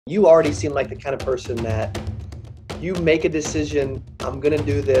You already seem like the kind of person that you make a decision, I'm going to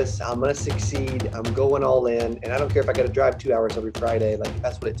do this, I'm going to succeed, I'm going all in, and I don't care if I got to drive 2 hours every Friday, like if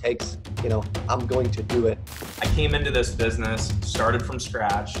that's what it takes, I'm going to do it. I came into this business, started from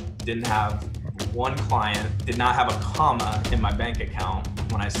scratch, didn't have one client, did not have a comma in my bank account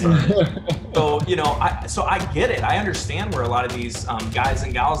when I started. So I get it. I understand where a lot of these guys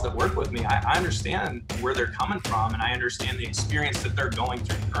and gals that work with me, I understand where they're coming from, and I understand the experience that they're going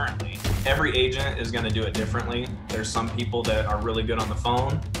through currently. Every agent is going to do it differently. There's some people that are really good on the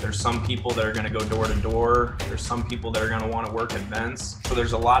phone. There's some people that are going to go door to door. There's some people that are going to want to work events. So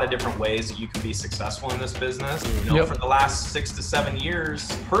there's a lot of different ways that you can be successful in this business. For the last 6 to 7 years,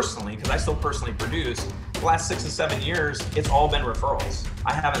 personally, because I still personally produce, the last 6 to 7 years, it's all been referrals.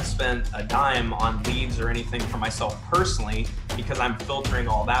 I haven't spent a dime on leads or anything for myself personally because I'm filtering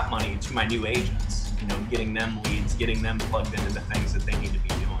all that money to my new agents, getting them leads, getting them plugged into the things that they need to be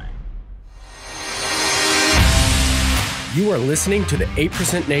doing. You are listening to the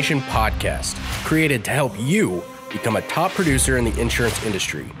 8% Nation podcast, created to help you become a top producer in the insurance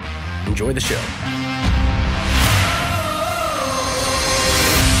industry. Enjoy the show.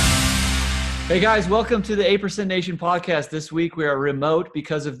 Hey guys, welcome to the 8% Nation podcast. This week we are remote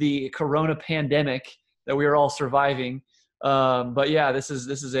because of the corona pandemic that we are all surviving. But yeah, this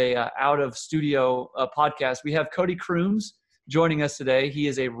is a out of studio podcast. We have Cody Crumes joining us today. He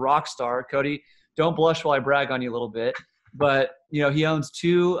is a rock star. Cody, don't blush while I brag on you a little bit. But, he owns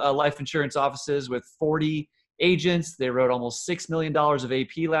 2 life insurance offices with 40 agents. They wrote almost $6 million of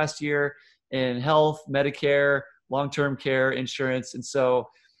AP last year in health, Medicare, long-term care insurance. And so,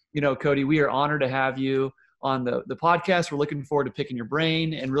 Cody, we are honored to have you on the podcast. We're looking forward to picking your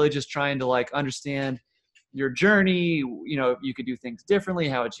brain and really just trying to understand your journey. You could do things differently.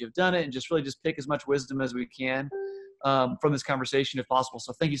 How would you have done it? And just really just pick as much wisdom as we can from this conversation if possible.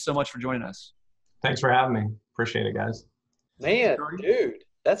 So thank you so much for joining us. Thanks for having me. Appreciate it, guys. Man, dude,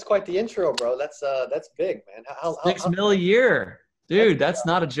 that's quite the intro, bro. That's big, man. $6 million a year. Dude, that's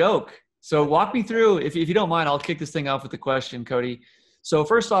not a joke. So walk me through, if you don't mind, I'll kick this thing off with a question, Cody. So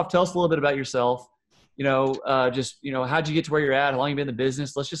first off, tell us a little bit about yourself. How'd you get to where you're at? How long you been in the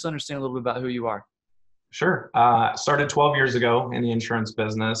business? Let's just understand a little bit about who you are. Sure. Started 12 years ago in the insurance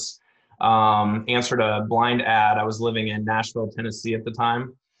business. Answered a blind ad. I was living in Nashville, Tennessee at the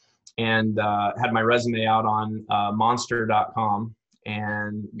time, and had my resume out on monster.com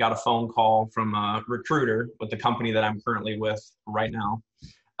and got a phone call from a recruiter with the company that I'm currently with right now.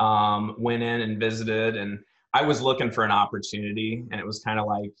 Went in and visited, and I was looking for an opportunity, and it was kind of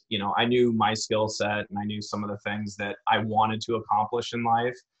like, I knew my skill set and I knew some of the things that I wanted to accomplish in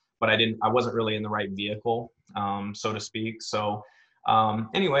life, but I wasn't really in the right vehicle, so to speak. So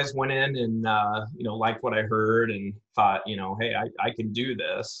anyways, went in and, liked what I heard and thought, hey, I can do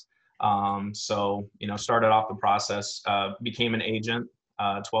this. So, started off the process, became an agent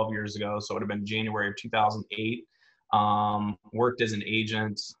 12 years ago. So it would have been January of 2008. Worked as an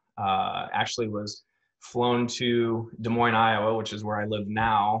agent, actually was flown to Des Moines, Iowa, which is where I live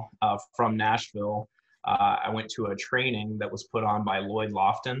now, from Nashville. I went to a training that was put on by Lloyd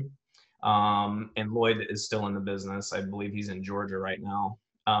Lofton. And Lloyd is still in the business. I believe he's in Georgia right now.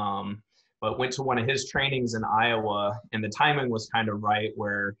 But went to one of his trainings in Iowa, and the timing was kind of right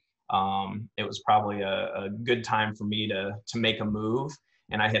where it was probably a good time for me to make a move.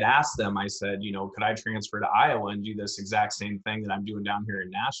 And I had asked them, I said, could I transfer to Iowa and do this exact same thing that I'm doing down here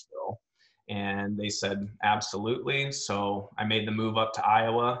in Nashville? And they said, absolutely. So I made the move up to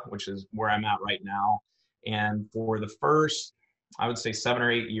Iowa, which is where I'm at right now. And for the first, I would say 7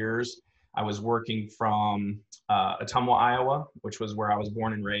 or 8 years, I was working from Ottumwa, Iowa, which was where I was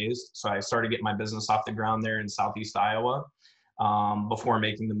born and raised. So I started getting my business off the ground there in Southeast Iowa before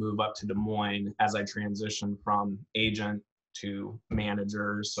making the move up to Des Moines as I transitioned from agent to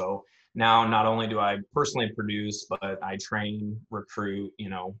manager. So now not only do I personally produce, but I train, recruit,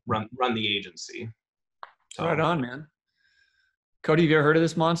 run the agency. So. Right on, man. Cody, have you ever heard of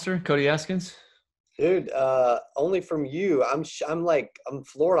this monster, Cody Askins? Dude, only from you. I'm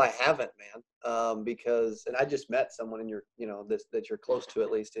floored I haven't, man. Because, and I just met someone in your, that you're close to,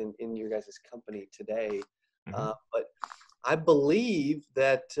 at least in your guys' company today. Mm-hmm. But I believe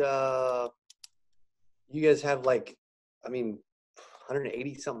that you guys have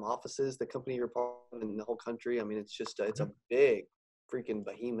 180 something offices, the company you're part of in the whole country. I mean, it's just, it's a big freaking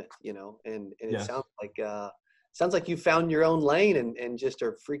behemoth, and it sounds like you found your own lane and just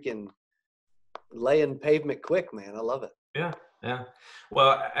are freaking laying pavement quick, man. I love it. Yeah. Yeah.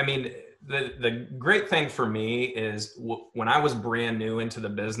 Well, I mean, the great thing for me is when I was brand new into the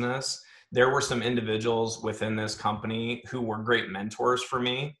business, there were some individuals within this company who were great mentors for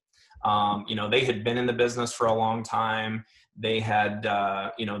me. They had been in the business for a long time. They had,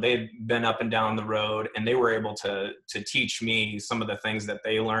 they had been up and down the road, and they were able to teach me some of the things that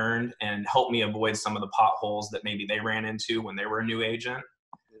they learned and help me avoid some of the potholes that maybe they ran into when they were a new agent.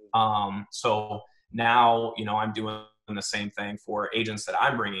 So now, I'm doing the same thing for agents that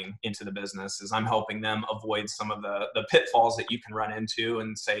I'm bringing into the business, is I'm helping them avoid some of the pitfalls that you can run into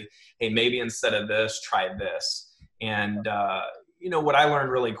and say, hey, maybe instead of this, try this. And, what I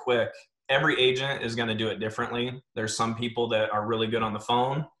learned really quick, every agent is going to do it differently. There's some people that are really good on the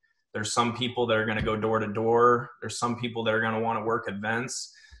phone. There's some people that are going to go door to door. There's some people that are going to want to work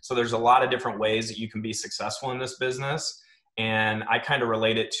events. So there's a lot of different ways that you can be successful in this business. And I kind of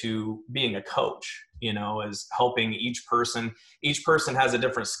relate it to being a coach, is helping each person. Each person has a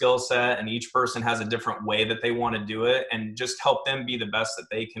different skill set, and each person has a different way that they want to do it, and just help them be the best that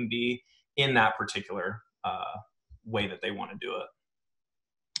they can be in that particular way that they want to do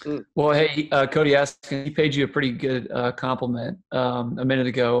it. Well, hey, Cody Askins, he paid you a pretty good compliment a minute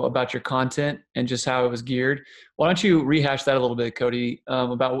ago about your content and just how it was geared. Why don't you rehash that a little bit, Cody,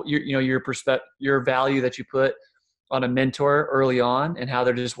 about your perspective, your value that you put on a mentor early on, and how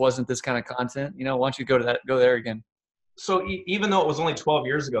there just wasn't this kind of content? Why don't you go there again? So even though it was only 12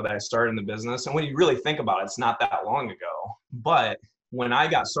 years ago that I started in the business, and when you really think about it, it's not that long ago. But when I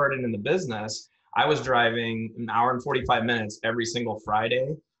got started in the business, I was driving an hour and 45 minutes every single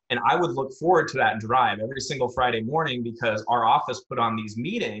Friday. And I would look forward to that drive every single Friday morning, because our office put on these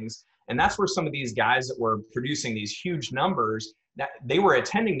meetings. And that's where some of these guys that were producing these huge numbers, that they were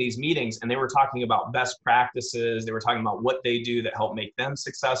attending these meetings, and they were talking about best practices. They were talking about what they do that help make them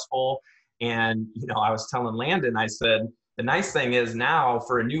successful. And, I was telling Landon, I said, the nice thing is now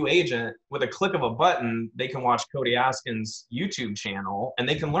for a new agent, with a click of a button, they can watch Cody Askins' YouTube channel, and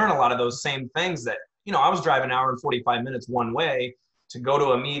they can learn a lot of those same things that, I was driving an hour and 45 minutes one way to go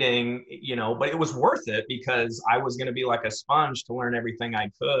to a meeting, but it was worth it, because I was going to be like a sponge to learn everything I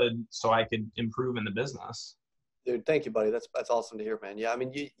could so I could improve in the business. Dude, thank you, buddy. That's awesome to hear, man. Yeah, I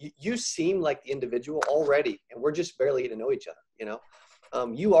mean, you seem like the individual already, and we're just barely getting to know each other,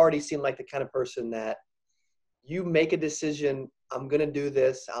 you already seem like the kind of person that you make a decision, I'm going to do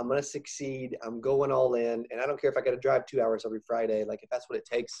this, I'm going to succeed, I'm going all in, and I don't care if I got to drive 2 hours every Friday. Like, if that's what it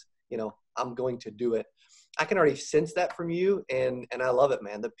takes, I'm going to do it. I can already sense that from you, and I love it,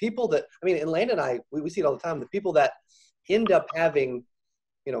 man. The people that, and Landon and I, we see it all the time. The people that end up having,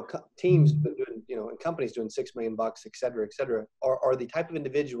 teams doing, and companies doing $6 million, et cetera, are the type of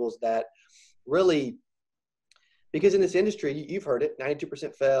individuals that really, because in this industry, you've heard it,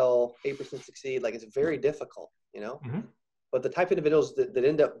 92% fail, 8% succeed. Like, it's very difficult, Mm-hmm. But the type of individuals that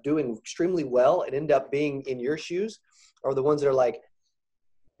end up doing extremely well and end up being in your shoes are the ones that are like,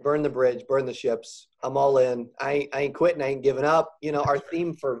 burn the bridge, burn the ships, I'm all in. I ain't quitting, I ain't giving up. Our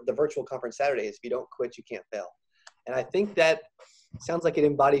theme for the virtual conference Saturday is, if you don't quit, you can't fail. And I think that sounds like it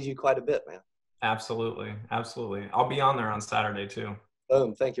embodies you quite a bit, man. Absolutely. I'll be on there on Saturday too.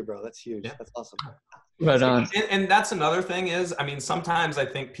 Boom. Thank you, bro. That's huge. Yeah. That's awesome. Right on. And that's another thing is, sometimes I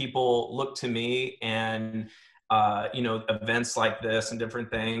think people look to me and, events like this and different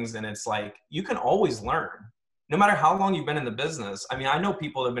things. And it's like, you can always learn. No matter how long you've been in the business. I know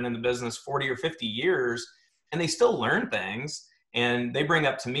people that have been in the business 40 or 50 years, and they still learn things. And they bring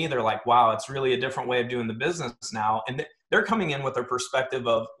up to me, they're like, wow, it's really a different way of doing the business now. And they're coming in with their perspective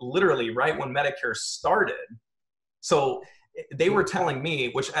of literally right when Medicare started. So they were telling me,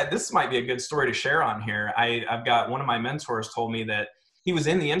 which this might be a good story to share on here. I've got one of my mentors told me that he was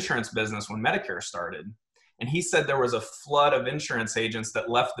in the insurance business when Medicare started. And he said there was a flood of insurance agents that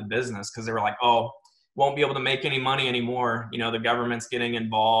left the business because they were like, oh, won't be able to make any money anymore. The government's getting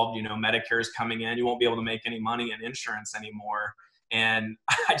involved, Medicare is coming in. You won't be able to make any money in insurance anymore. And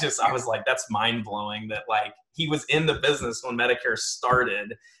I was like, that's mind blowing that like he was in the business when Medicare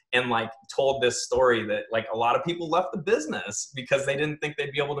started and like told this story that like a lot of people left the business because they didn't think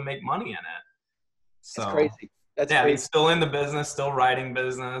they'd be able to make money in it. So that's crazy. That's yeah, crazy. he's still in the business, still writing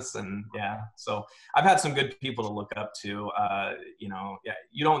business. And yeah, so I've had some good people to look up to,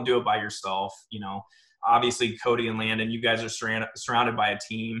 you don't do it by yourself, obviously Cody and Landon, you guys are surrounded by a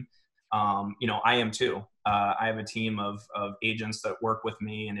team. I am too. I have a team of agents that work with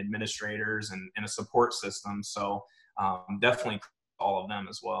me and administrators and a support system. So definitely all of them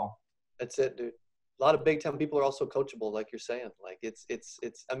as well. That's it, dude. A lot of big time people are also coachable, like you're saying. Like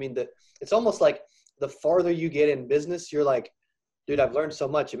it's almost like the farther you get in business, you're like, dude, I've learned so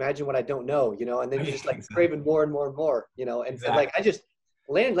much. Imagine what I don't know, and then you're just like craving more and more and more, and, exactly. And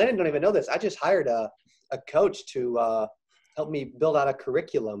like Landon don't even know this. I just hired a coach to help me build out a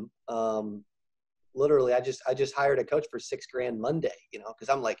curriculum literally, I just hired a coach for $6,000 Monday, cause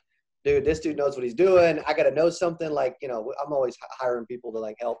I'm like, dude, this dude knows what he's doing. I got to know something. Like, I'm always hiring people to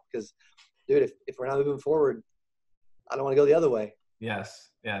like help, because dude, if we're not moving forward, I don't want to go the other way. Yes.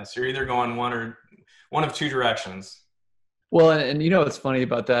 You're either going one of two directions. Well, and what's funny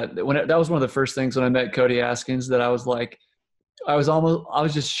about that, that was one of the first things when I met Cody Askins, that I was like, I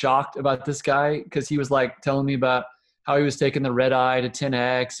was just shocked about this guy, because he was like telling me about how he was taking the red eye to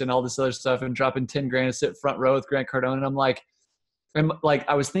 10X and all this other stuff and dropping $10,000 to sit front row with Grant Cardone. And I'm like,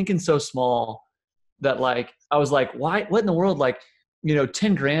 I was thinking so small that like, I was like, why, what in the world? Like,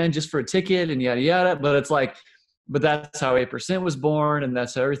 $10,000 just for a ticket and yada, yada. But it's like, but that's how 8% was born. And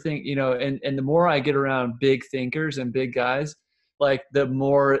that's everything, and the more I get around big thinkers and big guys, like the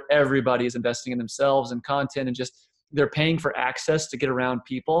more everybody is investing in themselves and content, and just, they're paying for access to get around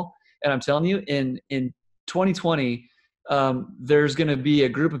people. And I'm telling you, in 2020, there's going to be a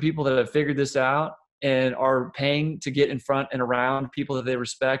group of people that have figured this out and are paying to get in front and around people that they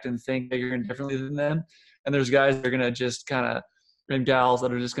respect and think bigger and differently than them. And there's guys that are going to just kind of, and gals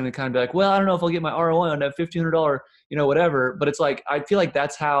that are just going to kind of be like, well, I don't know if I'll get my ROI on that $1,500, whatever. But it's like, I feel like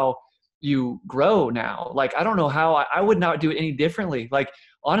that's how you grow now. Like, I don't know how I would not do it any differently. Like,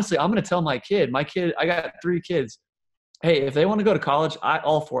 honestly, I'm going to tell my kid, I got 3 kids. Hey, if they want to go to college,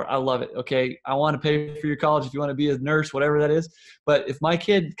 all for it. I love it. Okay. I want to pay for your college if you want to be a nurse, whatever that is. But if my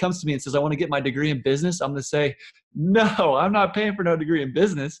kid comes to me and says, I want to get my degree in business, I'm going to say, no, I'm not paying for no degree in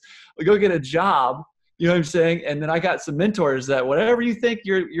business. We'll go get a job. You know what I'm saying? And then I got some mentors that whatever you think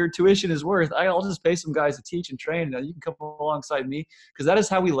your tuition is worth, I'll just pay some guys to teach and train. And you can come alongside me, because that is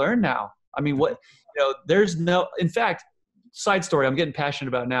how we learn now. I mean, in fact, side story I'm getting passionate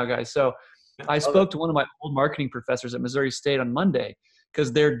about now, guys. So I spoke to one of my old marketing professors at Missouri State on Monday,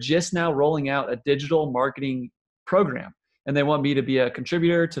 because they're just now rolling out a digital marketing program, and they want me to be a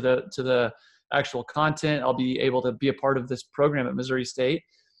contributor to the actual content. I'll be able to be a part of this program at Missouri State.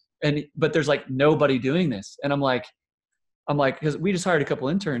 But there's like nobody doing this. And I'm like, because we just hired a couple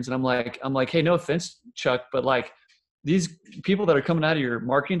interns, and I'm like, hey, no offense, Chuck, but like these people that are coming out of your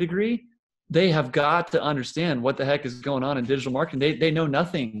marketing degree, they have got to understand what the heck is going on in digital marketing. They know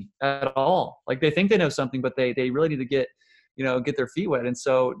nothing at all. Like, they think they know something, but they really need to get their feet wet. And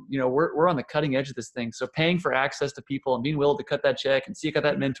so, we're on the cutting edge of this thing. So paying for access to people and being willing to cut that check and see you got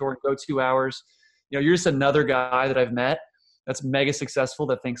that mentor and go 2 hours, you're just another guy that I've met that's mega successful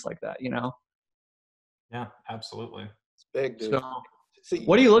that thinks like that, Yeah, absolutely. It's big, dude. So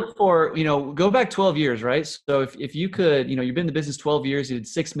what do you look for? Go back 12 years, right? So if you could, you've been in the business 12 years, you did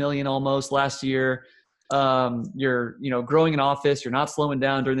 6 million almost last year. You're, growing an office, you're not slowing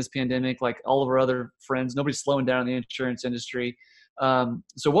down during this pandemic, like all of our other friends, nobody's slowing down in the insurance industry.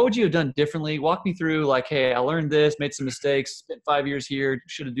 So what would you have done differently? Walk me through, like, hey, I learned this, made some mistakes, spent 5 years here,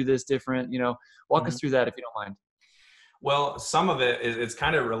 should have do this different, walk us through that if you don't mind. Well, some of it's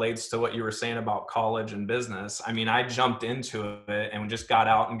kind of relates to what you were saying about college and business. I mean, I jumped into it and just got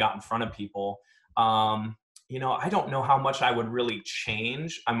out and got in front of people. I don't know how much I would really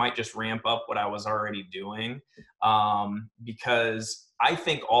change. I might just ramp up what I was already doing, because I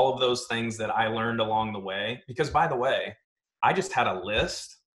think all of those things that I learned along the way, because by the way, I just had a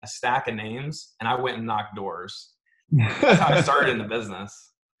list, a stack of names, and I went and knocked doors. That's how I started in the business.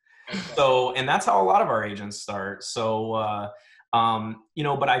 So, and that's how a lot of our agents start. So,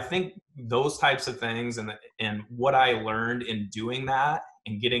 but I think those types of things and what I learned in doing that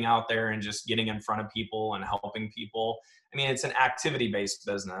and getting out there and just getting in front of people and helping people. I mean, it's an activity-based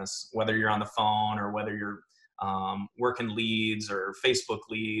business, whether you're on the phone or whether you're working leads or Facebook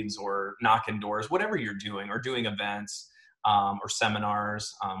leads or knocking doors, whatever you're doing, or doing events or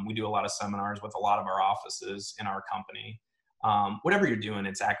seminars. We do a lot of seminars with a lot of our offices in our company. Whatever you're doing,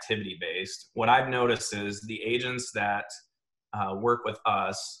 it's activity based. What I've noticed is the agents that work with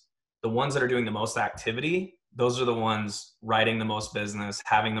us, the ones that are doing the most activity, those are the ones writing the most business,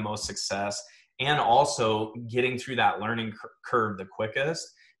 having the most success, and also getting through that learning curve the quickest,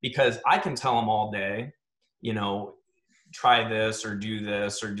 because I can tell them all day, try this or do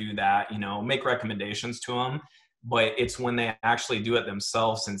that, make recommendations to them. But it's when they actually do it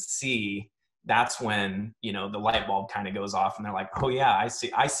themselves and see, that's when, the light bulb kind of goes off and they're like, oh yeah,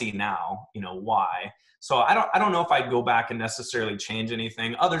 I see now, why. So I don't know if I'd go back and necessarily change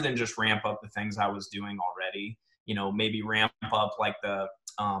anything other than just ramp up the things I was doing already, maybe ramp up like the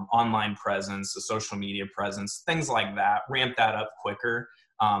online presence, the social media presence, things like that, ramp that up quicker.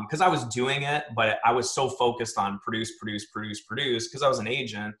 Cause I was doing it, but I was so focused on produce, cause I was an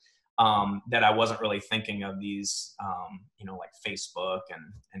agent. that I wasn't really thinking of these, like Facebook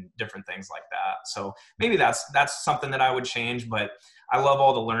and different things like that. So maybe that's something that I would change, but I love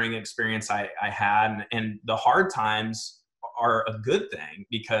all the learning experience I had, and the hard times are a good thing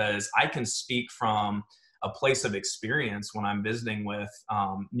because I can speak from a place of experience when I'm visiting with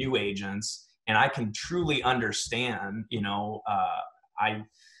new agents, and I can truly understand,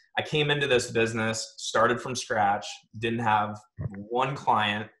 I came into this business, started from scratch, didn't have one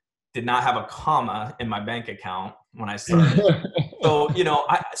client, did not have a comma in my bank account when I started. So,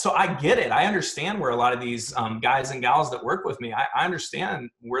 I get it. I understand where a lot of these guys and gals that work with me, I understand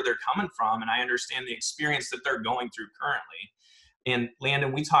where they're coming from, and I understand the experience that they're going through currently. And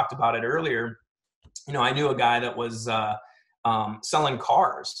Landon, we talked about it earlier. I knew a guy that was selling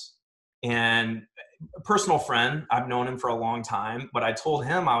cars, and a personal friend. I've known him for a long time, but I told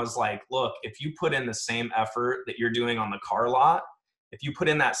him, I was like, look, if you put in the same effort that you're doing on the car lot, if you put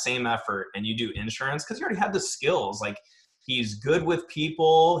in that same effort and you do insurance, because you already have the skills, like he's good with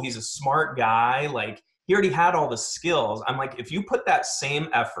people, he's a smart guy, like he already had all the skills. I'm like, if you put that same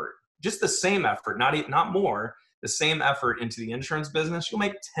effort, just the same effort, not more, the same effort into the insurance business, you'll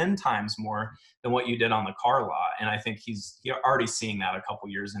make 10 times more than what you did on the car lot. And I think you're already seeing that a couple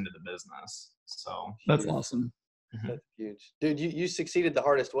years into the business. So that's awesome. That's huge. Dude, you succeeded the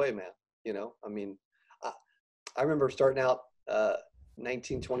hardest way, man. I remember starting out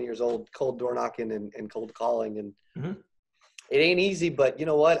 19, 20 years old, cold door knocking and cold calling, and it ain't easy, but you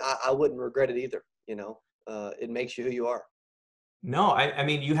know what? I wouldn't regret it either. It makes you who you are. No, I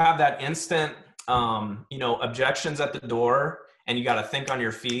mean, you have that instant, objections at the door, and you got to think on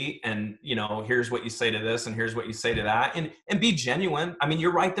your feet, and, here's what you say to this and here's what you say to that, and be genuine. I mean,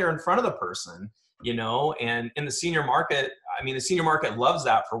 you're right there in front of the person, and in the senior market, the senior market loves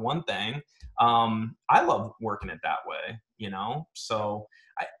that for one thing. I love working it that way, so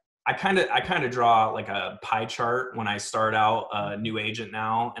I kind of draw like a pie chart when I start out a new agent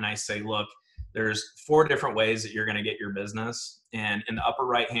now. And I say, look, there's 4 different ways that you're going to get your business. And in the upper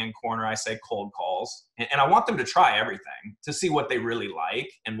right-hand corner, I say cold calls. And I want them to try everything to see what they really like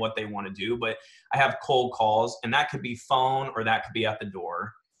and what they want to do. But I have cold calls, and that could be phone or that could be at the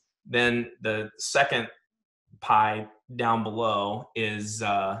door. Then the second pie down below is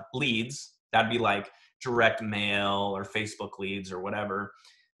leads. That'd be like direct mail or Facebook leads or whatever.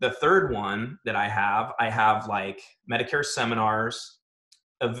 The third one that I have like Medicare seminars,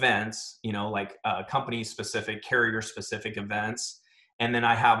 events, like company specific, carrier specific events. And then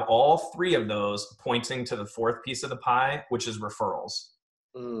I have all 3 of those pointing to the 4th piece of the pie, which is referrals.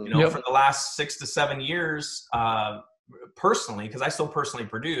 For the last 6 to 7 years, personally, because I still personally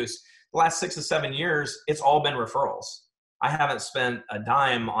produce, the last 6 to 7 years, it's all been referrals. I haven't spent a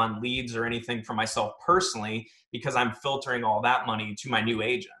dime on leads or anything for myself personally, because I'm filtering all that money to my new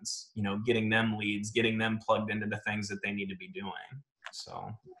agents, getting them leads, getting them plugged into the things that they need to be doing.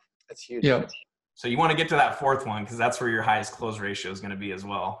 So that's huge. Yeah. So you want to get to that 4th one, because that's where your highest close ratio is going to be as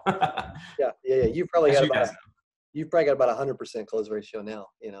well. Yeah. You've probably got about 100% close ratio now,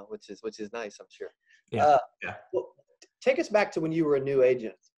 which is nice, I'm sure. Yeah. Well, take us back to when you were a new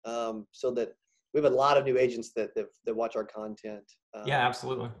agent, so that we have a lot of new agents that watch our content. Yeah,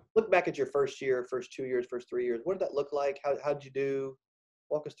 absolutely. Look back at your first year, first 2 years, first 3 years. What did that look like? How did you do?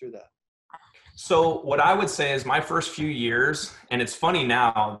 Walk us through that. So what I would say is my first few years, and it's funny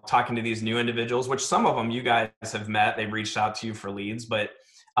now talking to these new individuals, which some of them you guys have met, they've reached out to you for leads, but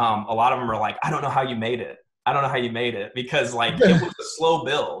a lot of them are like, I don't know how you made it. I don't know how you made it, because like it was a slow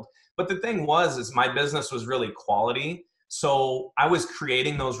build. But the thing is my business was really quality. So I was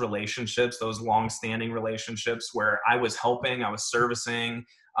creating those relationships, those long-standing relationships where I was helping, I was servicing,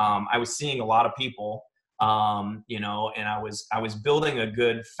 I was seeing a lot of people, and I was building a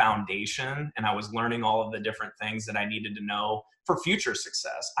good foundation, and I was learning all of the different things that I needed to know for future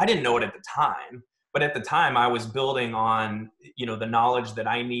success. I didn't know it at the time, but at the time I was building on, the knowledge that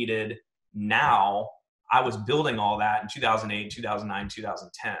I needed. Now I was building all that in 2008, 2009,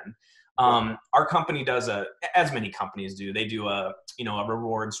 2010. Our company does as many companies do, they do a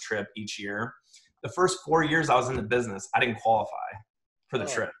rewards trip each year. The first 4 years I was in the business, I didn't qualify for the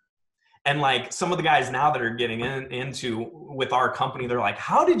trip. And like some of the guys now that are getting into with our company, they're like,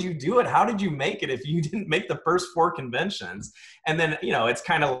 how did you do it? How did you make it if you didn't make the first 4 conventions? And then, it's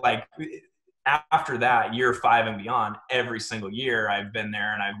kind of like after that, year 5 and beyond, every single year I've been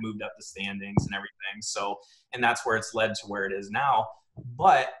there and I've moved up the standings and everything. So, and that's where it's led to where it is now.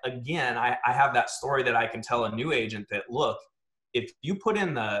 But again, I have that story that I can tell a new agent that, look, if you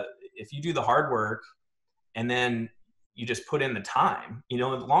do the hard work and then you just put in the time, the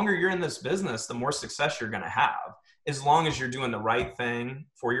longer you're in this business, the more success you're going to have. as long as you're doing the right thing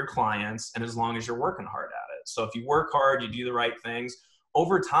for your clients and as long as you're working hard at it. So if you work hard, you do the right things,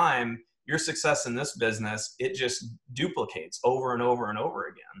 over time, your success in this business, it just duplicates over and over and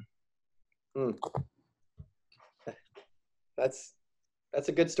over again. That's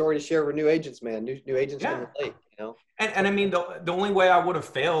a good story to share with new agents, man. New agents can relate, you know? And I mean, the only way I would have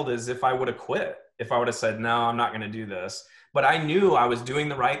failed is if I would have quit, if I would have said, no, I'm not going to do this. But I knew I was doing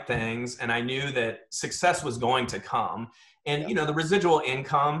the right things, and I knew that success was going to come. And, you know, the residual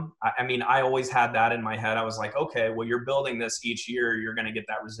income, I mean, I always had that in my head. I was like, okay, well, you're building this each year. You're going to get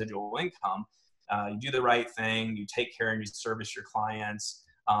that residual income. You do the right thing. You take care and you service your clients,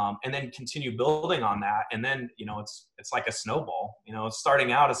 and then continue building on that. And then, you know, it's like a snowball. You know,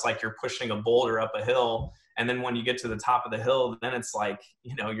 starting out, it's like you're pushing a boulder up a hill. And then when you get to the top of the hill, then it's like,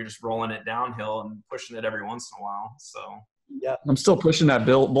 you know, you're just rolling it downhill and pushing it every once in a while. So, yeah, I'm still pushing that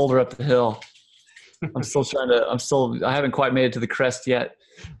boulder up the hill. I haven't quite made it to the crest yet.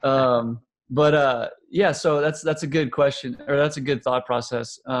 Yeah, so that's a good question, or that's a good thought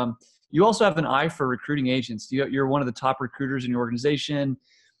process. You also have an eye for recruiting agents. You're one of the top recruiters in your organization.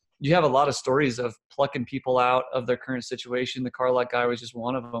 You have a lot of stories of plucking people out of their current situation. The car lot guy was just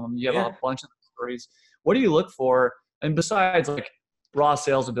one of them. You have a bunch of stories. What do you look for? And besides like raw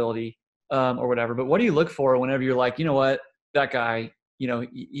sales ability or whatever, but what do you look for whenever you're like, you know what, that guy, you know,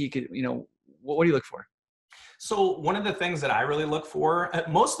 he could, you know, what do you look for? So one of the things that I really look for,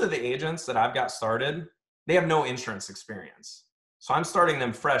 most of the agents that I've got started, they have no insurance experience. So I'm starting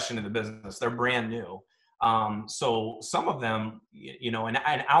them fresh into the business. They're brand new. So some of them, you know, an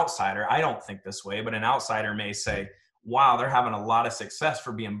outsider, I don't think this way, but an outsider may say, wow, they're having a lot of success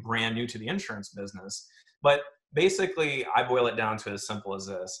for being brand new to the insurance business. But basically, I boil it down to as simple as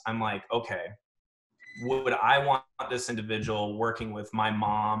this. I'm like, okay, would I want this individual working with my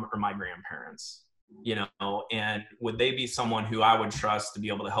mom or my grandparents? You know, and would they be someone who I would trust to be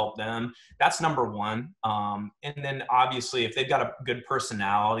able to help them? That's number one. And then obviously, if they've got a good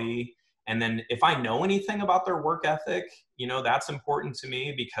personality, and then if I know anything about their work ethic, you know, that's important to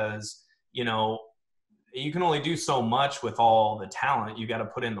me because, you know, you can only do so much with all the talent. You got to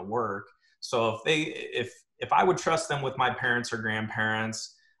put in the work. So if I would trust them with my parents or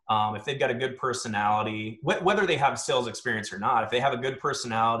grandparents, if they've got a good personality, whether they have sales experience or not, if they have a good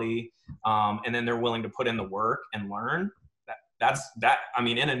personality, and then they're willing to put in the work and learn, I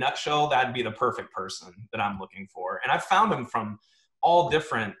mean, in a nutshell, that'd be the perfect person that I'm looking for. And I've found them from all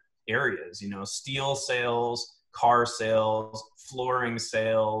different areas, you know, steel sales, car sales, flooring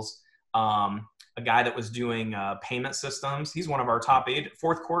sales, a guy that was doing payment systems. He's one of our top 8.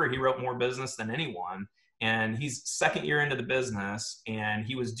 Fourth quarter, he wrote more business than anyone. And he's second year into the business, and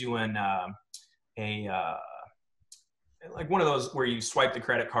he was doing like one of those where you swipe the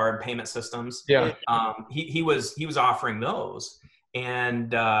credit card payment systems. Yeah. He was offering those,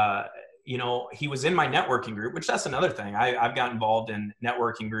 and you know, he was in my networking group, which that's another thing. I've got involved in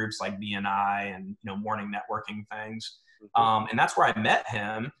networking groups like BNI and, you know, morning networking things, and that's where I met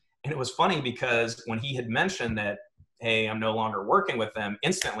him. And it was funny because when he had mentioned that, hey, I'm no longer working with them,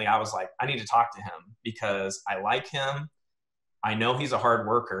 instantly I was like, I need to talk to him because I like him. I know he's a hard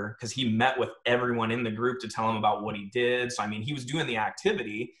worker because he met with everyone in the group to tell him about what he did. So, I mean, he was doing the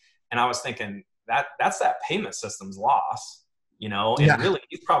activity, and I was thinking that's that payment system's loss, you know, and really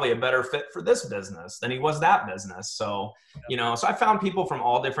he's probably a better fit for this business than he was that business. So, you know, so I found people from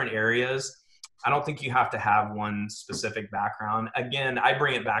all different areas. I don't think you have to have one specific background. Again, I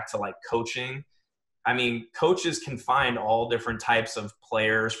bring it back to like coaching. I mean, coaches can find all different types of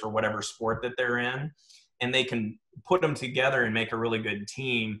players for whatever sport that they're in, and they can put them together and make a really good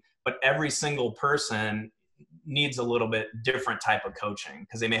team. But every single person needs a little bit different type of coaching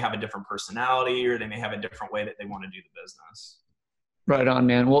because they may have a different personality or they may have a different way that they want to do the business. Right on,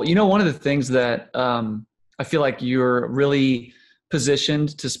 man. Well, you know, one of the things that I feel like you're really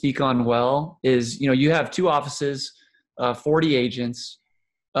positioned to speak on well is, you know, you have 2 offices, 40 agents.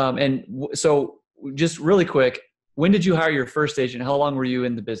 So just really quick, when did you hire your first agent? How long were you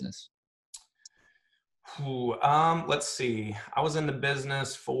in the business? Let's see. I was in the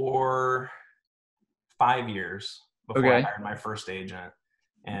business for 5 years before I hired my first agent,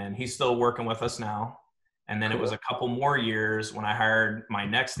 and he's still working with us now. And then it was a couple more years when I hired my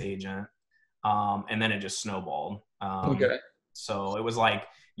next agent, and then it just snowballed. So it was like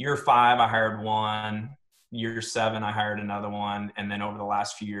year 5, I hired one. Year 7, I hired another one. And then over the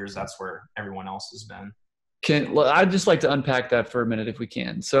last few years, that's where everyone else has been. I'd just like to unpack that for a minute if we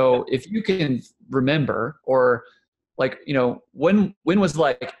can. So if you can remember, or like, you know, when was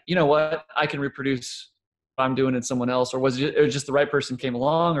like, you know what, I can reproduce what I'm doing in someone else, or was it just the right person came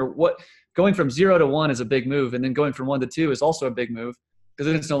along, or what, going from 0 to 1 is a big move. And then going from 1 to 2 is also a big move, because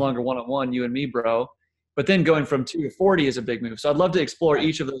then it's no longer one-on-one, you and me, bro. But then going from 2 to 40 is a big move. So I'd love to explore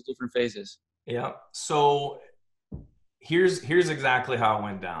each of those different phases. Yeah. So here's exactly how it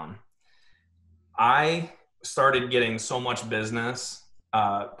went down. I started getting so much business,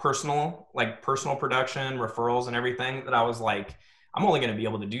 personal production, referrals and everything, that I was like, I'm only going to be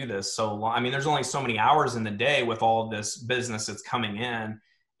able to do this so long. I mean, there's only so many hours in the day with all this business that's coming in,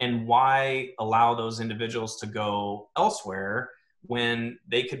 and why allow those individuals to go elsewhere when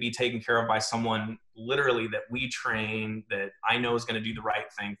they could be taken care of by someone literally that we train, that I know is going to do the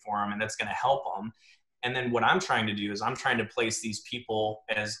right thing for them and that's going to help them. And then what I'm trying to do is I'm trying to place these people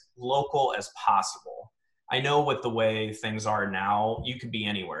as local as possible. I know with the way things are now, you could be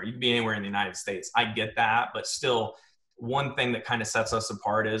anywhere. You could be anywhere in the United States. I get that, but still, one thing that kind of sets us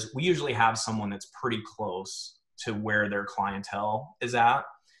apart is we usually have someone that's pretty close to where their clientele is at.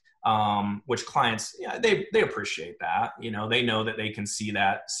 Which clients, yeah, they appreciate that. You know, they know that they can see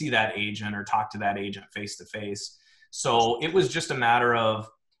that agent or talk to that agent face to face. So it was just a matter of,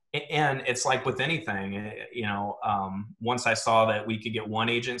 and it's like with anything, you know, once I saw that we could get one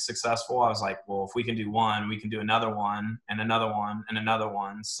agent successful, I was like, well, if we can do one, we can do another one and another one and another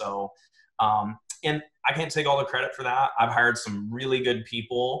one. So, and I can't take all the credit for that. I've hired some really good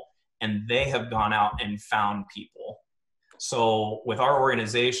people, and they have gone out and found people. So with our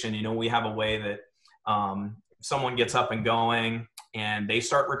organization, you know, we have a way that someone gets up and going and they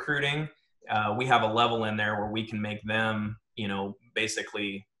start recruiting. We have a level in there where we can make them, you know,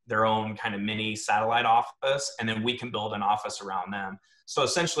 basically their own kind of mini satellite office, and then we can build an office around them. So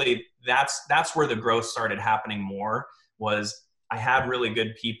essentially that's where the growth started happening more, was I had really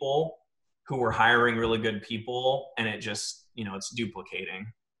good people who were hiring really good people, and it just, you know, it's duplicating.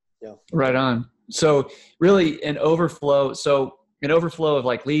 Yeah. Right on. So really an overflow of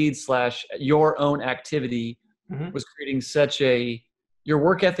like leads / your own activity was creating your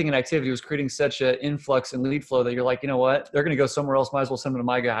work ethic and activity was creating such an influx and lead flow that you're like, you know what, they're going to go somewhere else. Might as well send them to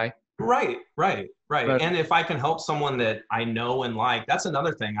my guy. Right. And if I can help someone that I know and like, that's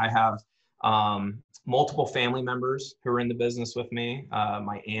another thing. I have multiple family members who are in the business with me.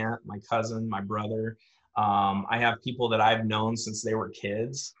 My aunt, my cousin, my brother. I have people that I've known since they were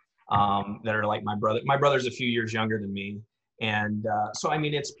kids. That are like my brother. My brother's a few years younger than me. And so, I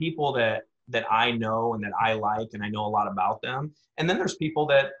mean, it's people that I know and that I like, and I know a lot about them. And then there's people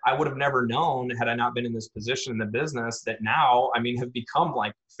that I would have never known had I not been in this position in the business, that now, I mean, have become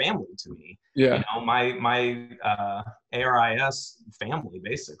like family to me. Yeah. You know, my ARIS family,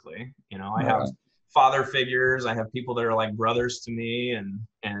 basically. You know, I have father figures. I have people that are like brothers to me,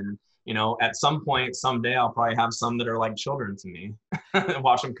 and you know, at some point, someday, I'll probably have some that are like children to me.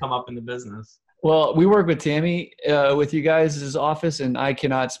 Watch them come up in the business. Well, we work with Tammy with you guys' office, and I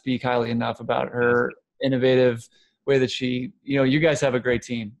cannot speak highly enough about her innovative way that she, you know, you guys have a great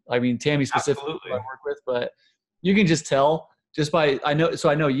team. I mean, Tammy specifically I work with, but you can just tell just by, I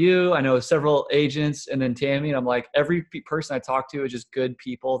know you, I know several agents, and then Tammy, and I'm like, every person I talk to is just good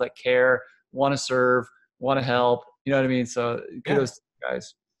people that care, want to serve, want to help. You know what I mean? So kudos to you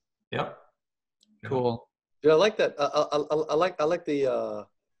guys. Yep. Cool. Dude, I like that.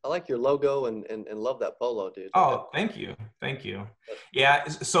 I like your logo and love that polo, dude. Oh, thank you. Yeah.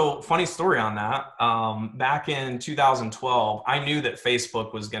 So funny story on that. Back in 2012, I knew that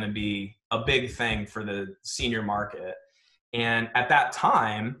Facebook was going to be a big thing for the senior market. And at that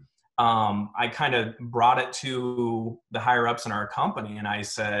time, I kind of brought it to the higher ups in our company, and I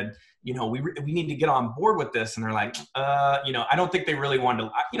said, you know, we need to get on board with this. And they're like, you know, I don't think they really wanted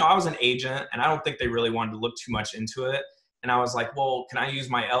to, you know, I was an agent, and I don't think they really wanted to look too much into it. And I was like, well, can I use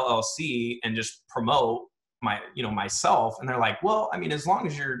my LLC and just promote myself? And they're like, well, I mean, as long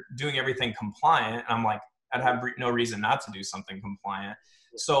as you're doing everything compliant. And I'm like, I'd have no reason not to do something compliant.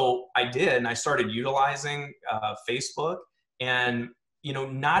 So I did, and I started utilizing Facebook, and, you know,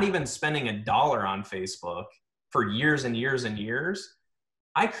 not even spending $1 on Facebook for years and years and years.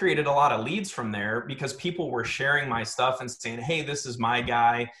 I created a lot of leads from there because people were sharing my stuff and saying, hey, this is my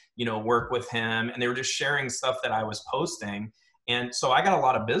guy, you know, work with him. And they were just sharing stuff that I was posting. And so I got a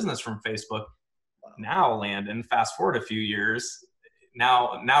lot of business from Facebook. Now, Landon, fast forward a few years,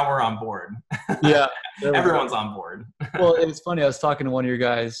 now we're on board. Yeah. Everyone's on board. Well, it was funny. I was talking to one of your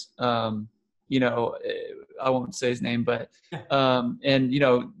guys, you know, I won't say his name, but, and, you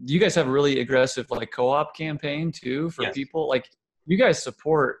know, you guys have a really aggressive like co-op campaign too for people. Like, you guys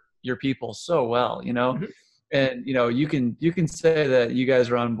support your people so well, you know, and, you know, you can say that you guys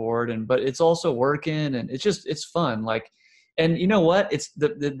are on board, but it's also working, and it's fun. Like, and you know what, it's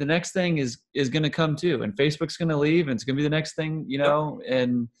the next thing is going to come too, and Facebook's going to leave, and it's going to be the next thing, you know,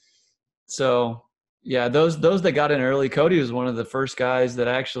 and So yeah, those that got in early, Cody was one of the first guys that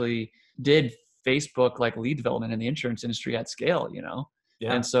actually did Facebook like lead development in the insurance industry at scale, you know?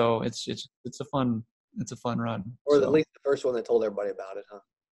 Yeah. And so it's a fun run. Or so. at least the first one that told everybody about it, huh?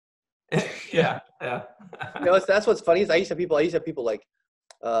 Yeah. You know, that's what's funny is I used to have people like,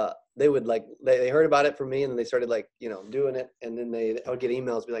 they would like, they heard about it from me and then they started like, you know, doing it. And then I would get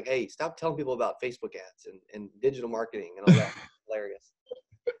emails be like, hey, stop telling people about Facebook ads and digital marketing and all that. Hilarious.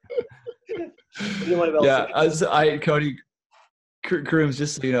 Yeah, Cody Crumes,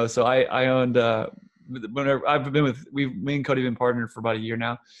 just so you know, so I owned whenever I've been with me and Cody have been partnered for about a year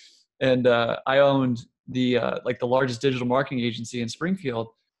now, and I owned the like the largest digital marketing agency in Springfield,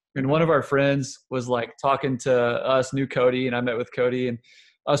 and one of our friends was like talking to us, knew Cody, and I met with Cody, and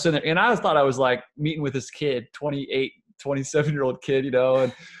I was sitting there, and I thought I was like meeting with this kid, 28, 27-year-old kid, you know,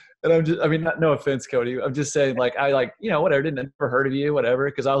 and I'm just, I mean, no offense, Cody. I'm just saying, like, I like, you know, whatever, never heard of you, whatever,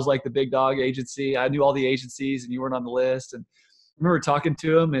 because I was like the big dog agency. I knew all the agencies, and you weren't on the list. And I remember talking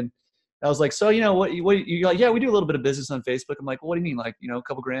to him, and I was like, so, you know, what you're like, yeah, we do a little bit of business on Facebook. I'm like, well, what do you mean, like, you know, a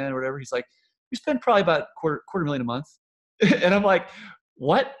couple grand or whatever? He's like, we spend probably about quarter million a month. And I'm like,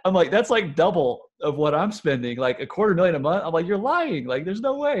 what? I'm like, that's like double of what I'm spending, like $250,000 a month. I'm like, you're lying. Like, there's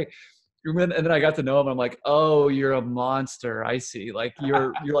no way. And then I got to know him. I'm like, oh, you're a monster. I see. Like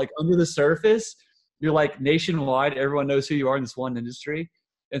you're like under the surface. You're like nationwide. Everyone knows who you are in this one industry.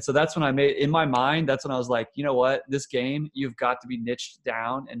 And so that's when I made, in my mind, that's when I was like, you know what, this game, you've got to be niched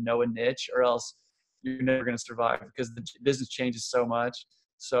down and know a niche, or else you're never going to survive, because the business changes so much.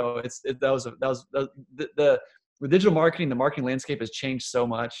 So the digital marketing, the marketing landscape has changed so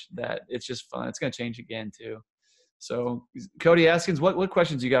much that it's just fun. It's going to change again too. So Cody Askins, what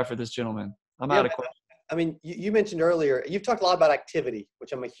questions you got for this gentleman? I'm out of questions. I mean, you mentioned earlier, you've talked a lot about activity,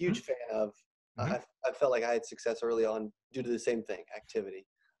 which I'm a huge fan of. I felt like I had success early on due to the same thing, activity.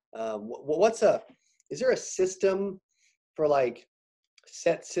 Is there a system for like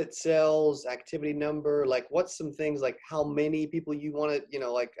sit sales, activity number? Like what's some things like how many people you want to, you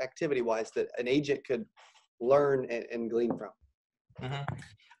know, like activity wise that an agent could learn and glean from?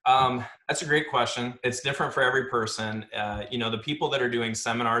 That's a great question. It's different for every person. You know, the people that are doing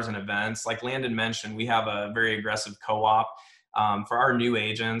seminars and events, like Landon mentioned, we have a very aggressive co-op. For our new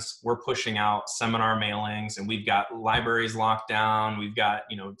agents, we're pushing out seminar mailings, and we've got libraries locked down. We've got,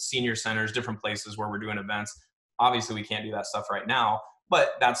 you know, senior centers, different places where we're doing events. Obviously, we can't do that stuff right now,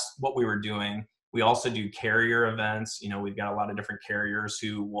 but that's what we were doing. We also do carrier events. You know, we've got a lot of different carriers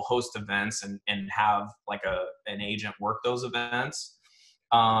who will host events and have like an agent work those events.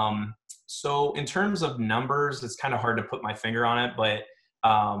 So in terms of numbers, it's kind of hard to put my finger on it, but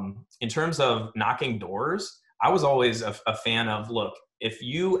in terms of knocking doors, I was always a fan of, look, if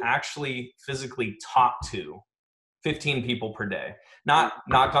you actually physically talk to 15 people per day, not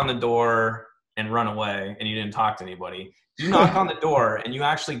knock on the door and run away and you didn't talk to anybody. You knock on the door and you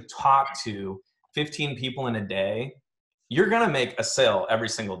actually talk to 15 people in a day, you're going to make a sale every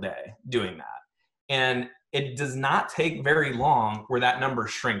single day doing that. And it does not take very long where that number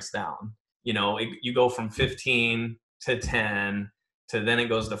shrinks down. You know, you go from 15 to 10 to then it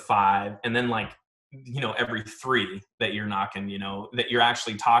goes to 5. And then like, you know, every 3 that you're knocking, you know, that you're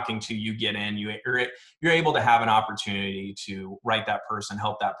actually talking to, you get in, you're able to have an opportunity to write that person,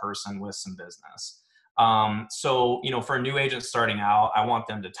 help that person with some business. So, you know, for a new agent starting out, I want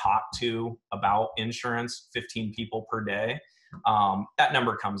them to talk to about insurance 15 people per day. That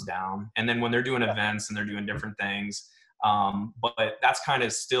number comes down. And then when they're doing events and they're doing different things, but that's kind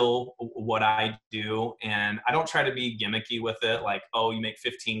of still what I do. And I don't try to be gimmicky with it. Like, oh, you make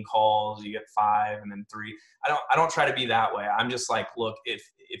 15 calls, you get 5 and then 3. I don't try to be that way. I'm just like, look, if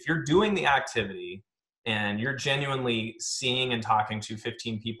you're doing the activity and you're genuinely seeing and talking to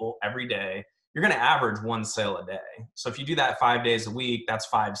 15 people every day, you're going to average 1 sale a day. So if you do that 5 days a week, that's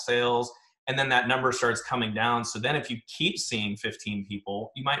 5 sales. And then that number starts coming down. So then if you keep seeing 15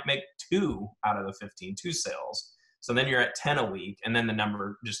 people, you might make 2 out of the 15, 2 sales. So then you're at 10 a week, and then the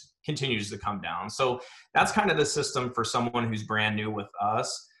number just continues to come down. So that's kind of the system for someone who's brand new with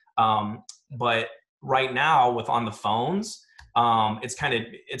us. But right now with on the phones, it's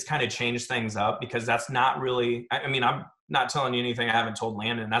kind of changed things up, because that's not really, I mean, I'm not telling you anything I haven't told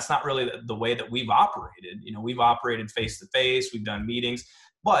Landon. That's not really the way that we've operated. You know, we've operated face-to-face, we've done meetings,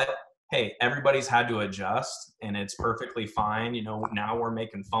 but hey, everybody's had to adjust, and it's perfectly fine. You know, now we're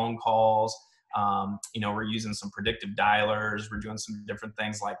making phone calls. You know, we're using some predictive dialers. We're doing some different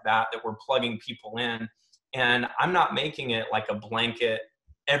things like that we're plugging people in. And I'm not making it like a blanket,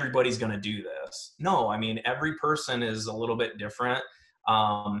 everybody's going to do this. No, I mean, every person is a little bit different.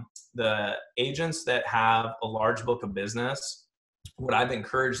 The agents that have a large book of business, what I've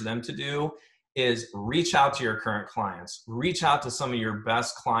encouraged them to do is reach out to your current clients, reach out to some of your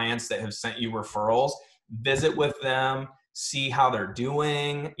best clients that have sent you referrals, visit with them, see how they're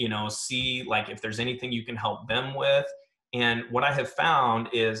doing, see like if there's anything you can help them with. And what I have found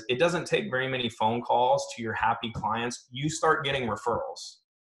is it doesn't take very many phone calls to your happy clients. You start getting referrals.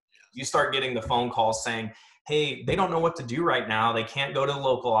 You start getting the phone calls saying, hey, they don't know what to do right now. They can't go to the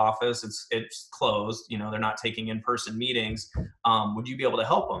local office. It's closed. They're not taking in-person meetings. Would you be able to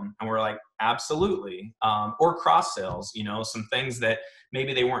help them? And we're like, absolutely. Or cross sales, some things that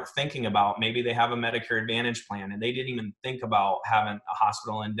maybe they weren't thinking about. Maybe they have a Medicare Advantage plan and they didn't even think about having a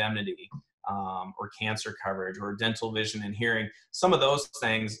hospital indemnity or cancer coverage or dental, vision, and hearing. Some of those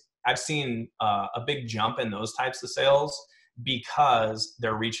things, I've seen a big jump in those types of sales because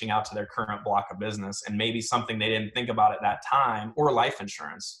they're reaching out to their current block of business and maybe something they didn't think about at that time, or life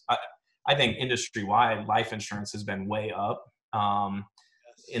insurance. I think industry-wide, life insurance has been way up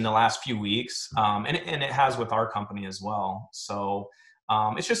in the last few weeks, and it has with our company as well. So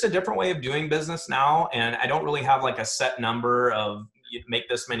it's just a different way of doing business now, and I don't really have like a set number of you make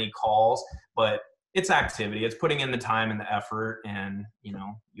this many calls, but it's activity. It's putting in the time and the effort, and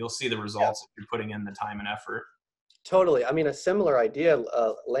you'll see the results if you're putting in the time and effort. Totally. I mean, a similar idea,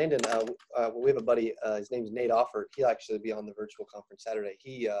 Landon, we have a buddy, his name's Nate Offord. He'll actually be on the virtual conference Saturday.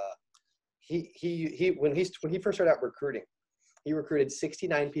 When he first started out recruiting, he recruited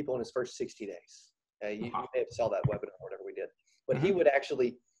 69 people in his first 60 days. You may have saw that webinar or whatever we did, but he would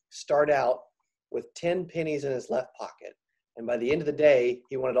actually start out with 10 pennies in his left pocket. And by the end of the day,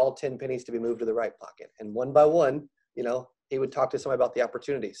 he wanted all 10 pennies to be moved to the right pocket. And one by one, he would talk to somebody about the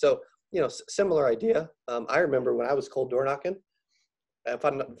opportunity. So, similar idea. I remember when I was cold door knocking, if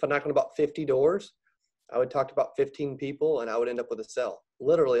I'm knocking about 50 doors, I would talk to about 15 people and I would end up with a sell.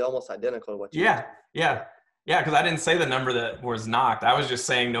 Literally almost identical to what you Yeah. Because I didn't say the number that was knocked. I was just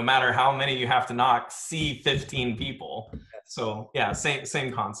saying no matter how many you have to knock, see 15 people. So yeah,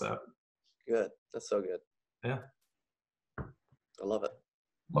 same concept. Good. That's so good. Yeah. I love it.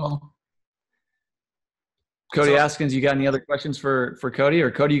 Well, Cody Askins, you got any other questions for Cody, or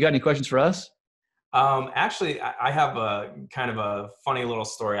Cody, you got any questions for us? Actually, I have a kind of a funny little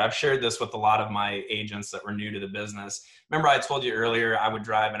story. I've shared this with a lot of my agents that were new to the business. Remember I told you earlier, I would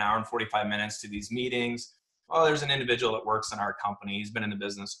drive an hour and 45 minutes to these meetings. Well, there's an individual that works in our company. He's been in the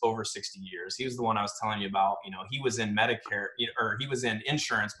business over 60 years. He was the one I was telling you about. He was in Medicare, or he was in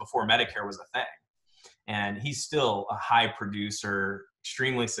insurance before Medicare was a thing. And he's still a high producer,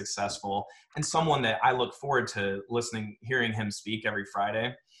 extremely successful, and someone that I look forward to hearing him speak every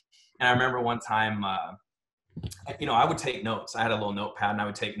Friday. And I remember one time, I would take notes. I had a little notepad and I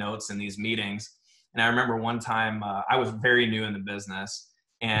would take notes in these meetings. And I remember one time I was very new in the business,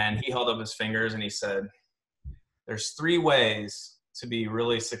 and he held up his fingers and he said, there's 3 ways to be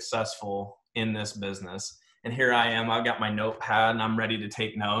really successful in this business. And here I am, I've got my notepad and I'm ready to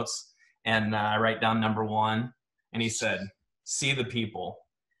take notes. And I write down number 1, and he said, see the people.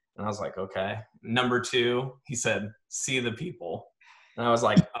 And I was like, okay. Number 2, he said, see the people. And I was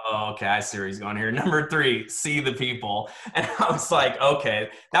like, oh, okay, I see where he's going here. Number 3, see the people. And I was like, okay,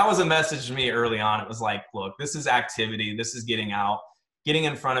 that was a message to me early on. It was like, look, this is activity. This is getting out, getting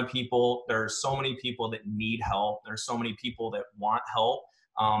in front of people. There are so many people that need help. There's so many people that want help.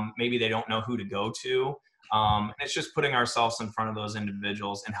 Maybe they don't know who to go to. And it's just putting ourselves in front of those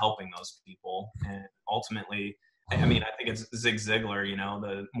individuals and helping those people. And ultimately, I mean, I think it's Zig Ziglar,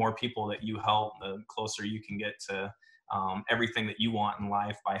 the more people that you help, the closer you can get to everything that you want in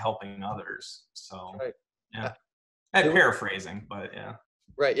life by helping others. So, right. Yeah. I'm paraphrasing, but yeah.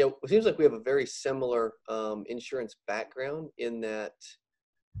 Right. Yeah. It seems like we have a very similar insurance background, in that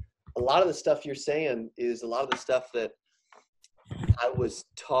a lot of the stuff you're saying is a lot of the stuff that I was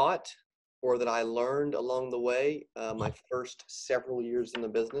taught or that I learned along the way, my first several years in the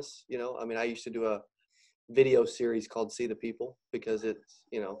business. I used to do a video series called See the People because it's,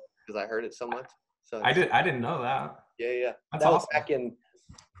 because I heard it so much. So I didn't know that. Yeah. That's that awesome. was back in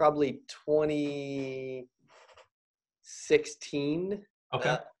probably 2016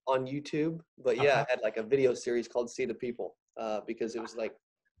 on YouTube. But yeah, I had like a video series called See the People because it was like,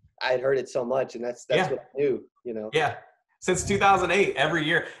 I had heard it so much, and that's what I knew, Yeah. Since 2008, every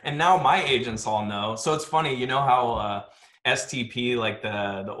year. And now my agents all know. So it's funny, how STP, like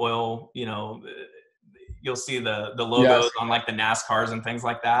the oil, you'll see the logos on like the NASCARs and things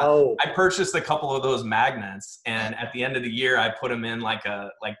like that. Oh. I purchased a couple of those magnets, and at the end of the year, I put them in like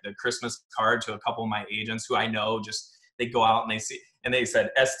the Christmas card to a couple of my agents who I know. Just they go out and they see, and they said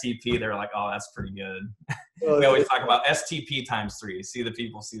STP. They're like, oh, that's pretty good. We always talk about STP times 3. See the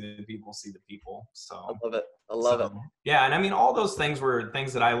people, see the people, see the people. So I love it. I love it. Yeah. And I mean, all those things were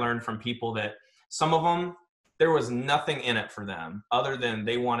things that I learned from people that some of them, there was nothing in it for them other than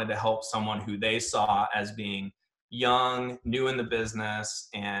they wanted to help someone who they saw as being young, new in the business,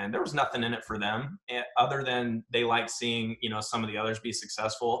 and there was nothing in it for them other than they like seeing, some of the others be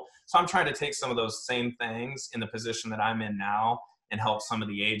successful. So I'm trying to take some of those same things in the position that I'm in now and help some of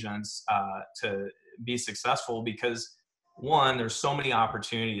the agents to be successful, because one, there's so many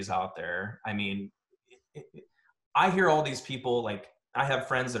opportunities out there. I mean, I hear all these people, like I have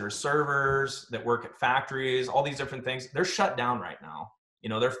friends that are servers that work at factories, all these different things. They're shut down right now.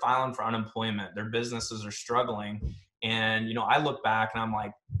 They're filing for unemployment. Their businesses are struggling. And, I look back and I'm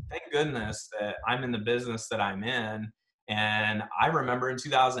like, thank goodness that I'm in the business that I'm in. And I remember in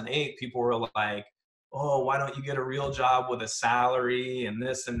 2008, people were like, oh, why don't you get a real job with a salary and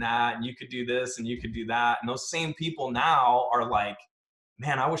this and that, and you could do this and you could do that. And those same people now are like,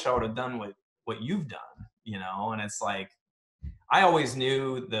 man, I wish I would have done what you've done, and it's like, I always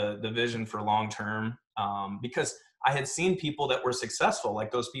knew the vision for long-term because I had seen people that were successful,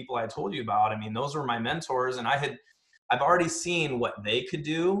 like those people I told you about. I mean, those were my mentors, and I've already seen what they could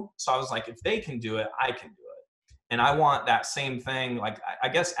do. So I was like, if they can do it, I can do it. And I want that same thing, like, I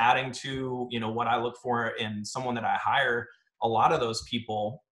guess adding to, what I look for in someone that I hire. A lot of those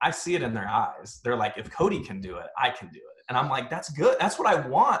people, I see it in their eyes. They're like, if Cody can do it, I can do it. And I'm like, that's good. That's what I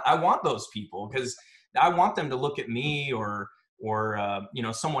want. I want those people, because I want them to look at me or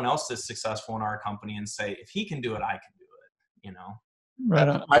someone else that's successful in our company and say, if he can do it, I can do it, Right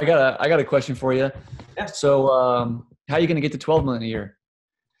on. I got a question for you. Yeah. So, how are you going to get to 12 million a year?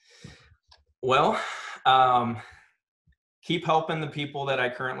 Well, keep helping the people that I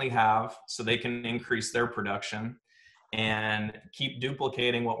currently have so they can increase their production, and keep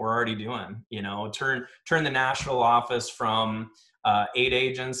duplicating what we're already doing. Turn the Nashville office from 8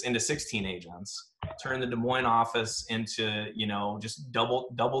 agents into 16 agents. Turn the Des Moines office into, just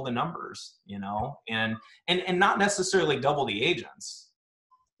double the numbers, and not necessarily double the agents.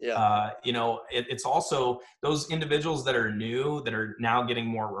 Yeah. It's also those individuals that are new, that are now getting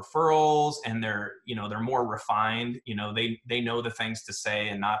more referrals, and they're more refined. They know the things to say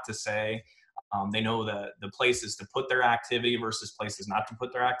and not to say. They know the places to put their activity versus places not to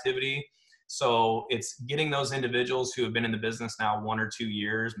put their activity. So it's getting those individuals who have been in the business now 1 or 2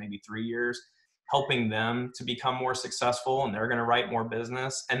 years, maybe 3 years, helping them to become more successful, and they're going to write more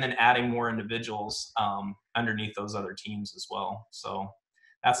business, and then adding more individuals underneath those other teams as well. So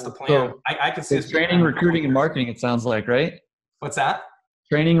that's the plan. So, I can see it's training, recruiting, and marketing, it sounds like, right? What's that?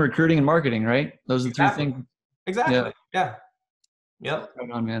 Training, recruiting, and marketing, right? Those are the Exactly. 3 things. Exactly. Yeah. Yep.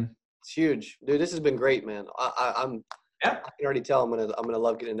 Right on, man. It's huge, dude. This has been great, man. I Yeah. can already tell I'm gonna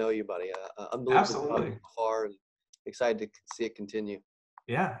love getting to know you, buddy. Unbelievable. Absolutely. So far, and excited to see it continue.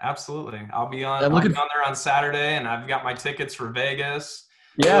 Yeah, absolutely. I'll be on there on Saturday, and I've got my tickets for Vegas.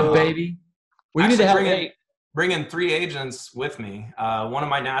 Yeah, baby. We need to have bring in 3 agents with me. One of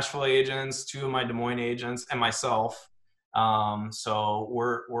my Nashville agents, 2 of my Des Moines agents, and myself. So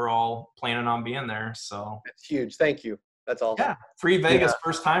we're all planning on being there. So that's huge. Thank you. That's awesome. Yeah, 3 Vegas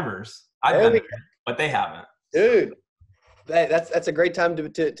first timers. I've been there, but they haven't. Dude, that's a great time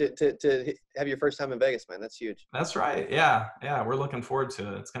to have your first time in Vegas, man. That's huge. That's right. Yeah. We're looking forward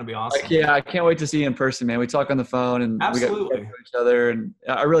to it. It's going to be awesome. Yeah, I can't wait to see you in person, man. We talk on the phone, and absolutely we get to know each other. And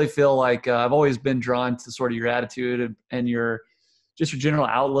I really feel like I've always been drawn to sort of your attitude and your general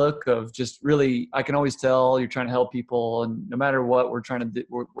outlook of just really, I can always tell you're trying to help people, and no matter what we're trying to do,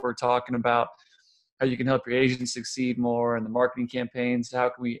 we're talking about how you can help your agents succeed more, and the marketing campaigns. How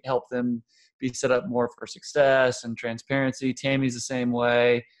can we help them be set up more for success and transparency? Tammy's the same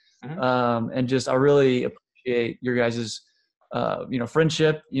way. Mm-hmm. And just, I really appreciate your guys'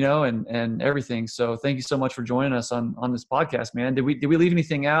 friendship, and everything. So thank you so much for joining us on this podcast, man. Did we leave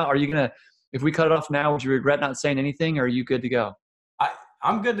anything out? Are you if we cut it off now, would you regret not saying anything, or are you good to go?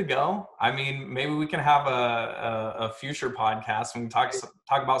 I'm good to go. I mean, maybe we can have a future podcast and we can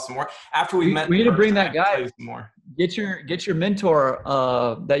talk about some more after we met. We need to bring that guy. More. Get your mentor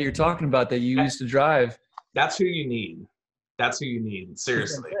that you're talking about that you used to drive. That's who you need.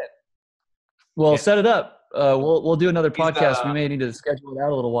 Seriously. Well, set it up. We'll do another podcast. We may need to schedule it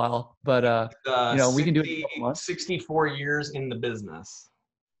out a little while, but we can do it in a couple months. 64 years in the business.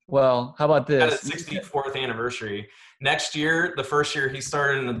 Well, how about this? At his 64th anniversary. Next year, the first year he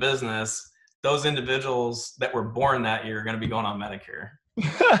started in the business, those individuals that were born that year are going to be going on Medicare.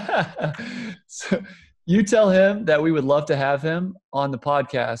 So you tell him that we would love to have him on the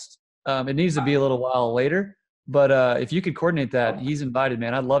podcast. It needs to be a little while later, but if you could coordinate that, he's invited,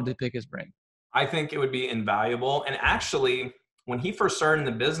 man. I'd love to pick his brain. I think it would be invaluable. And actually, when he first started in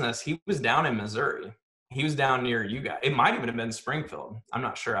the business, he was down in Missouri. He was down near you guys. It might even have been Springfield. I'm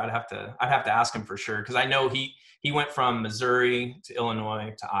not sure. I'd have to ask him for sure, because I know he went from Missouri to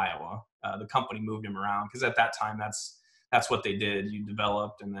Illinois to Iowa. The company moved him around because at that time that's what they did. You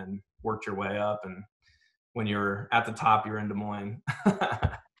developed and then worked your way up, and when you're at the top, you're in Des Moines.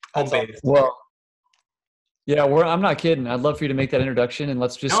 Well, yeah, I'm not kidding. I'd love for you to make that introduction, and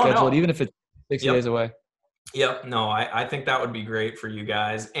let's just schedule it, even if it's 60 days away. Yep. No, I think that would be great for you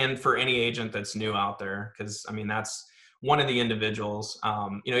guys and for any agent that's new out there. Cause I mean, that's one of the individuals,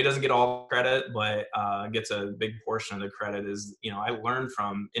 he doesn't get all credit, but gets a big portion of the credit is, I learned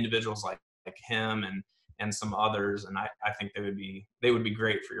from individuals like him and some others. And I think they would be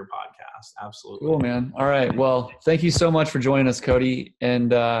great for your podcast. Absolutely. Cool, man. All right. Well, thank you so much for joining us, Cody.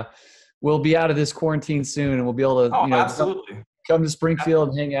 And we'll be out of this quarantine soon, and we'll be able to, absolutely come to Springfield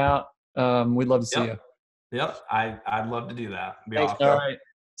and hang out. We'd love to see you. Yep. I'd love to do that. Thanks. Awesome. All right.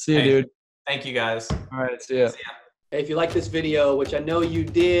 See you, dude. Thank you, guys. All right. See ya. Hey, if you like this video, which I know you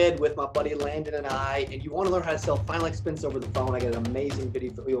did with my buddy Landon and I, and you want to learn how to sell final expense over the phone, I got an amazing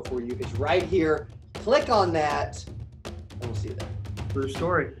video for you. It's right here. Click on that, and we'll see you there. True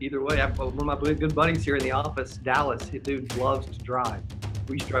story. Either way, one of my good buddies here in the office, Dallas, his dude loves to drive.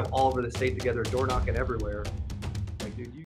 We used to drive all over the state together, door knocking everywhere.